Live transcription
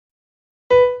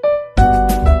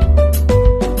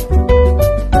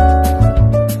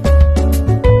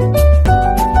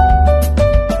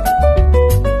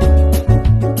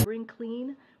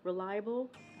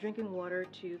water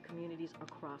to communities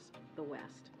across the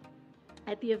West.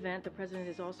 At the event, the president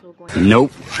is also going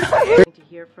to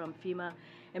hear from FEMA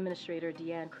Administrator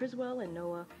Deanne Criswell and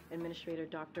NOAA Administrator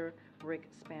Dr. Rick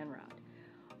Spanrod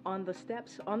on the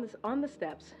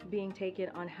steps being taken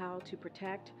on how to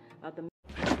protect the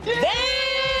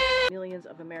millions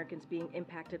of Americans being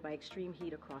impacted by extreme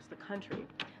heat across the country.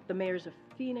 The mayors of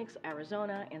Phoenix,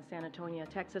 Arizona, and San Antonio,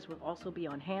 Texas will also be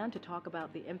on hand to talk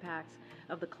about the impacts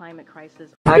of the climate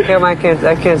crisis. I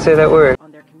can't say that word.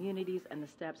 On their communities and the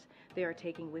steps they are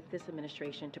taking with this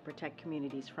administration to protect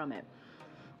communities from it.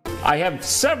 I have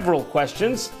several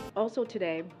questions. Also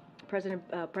today,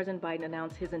 President Biden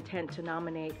announced his intent to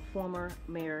nominate former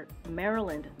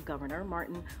Maryland Governor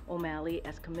Martin O'Malley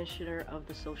as Commissioner of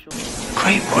the Social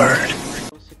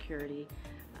Security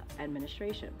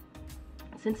Administration.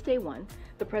 Since day one,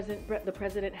 the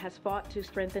president has fought to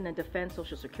strengthen and defend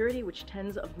Social Security, which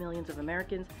tens of millions of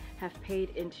Americans have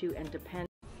paid into and depend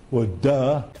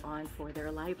on for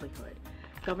their livelihood.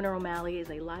 Governor O'Malley is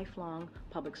a lifelong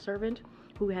public servant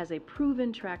who has a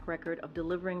proven track record of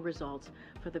delivering results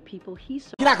for the people he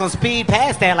serves. You're not going to speed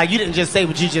past that like you didn't just say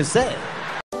what you just said.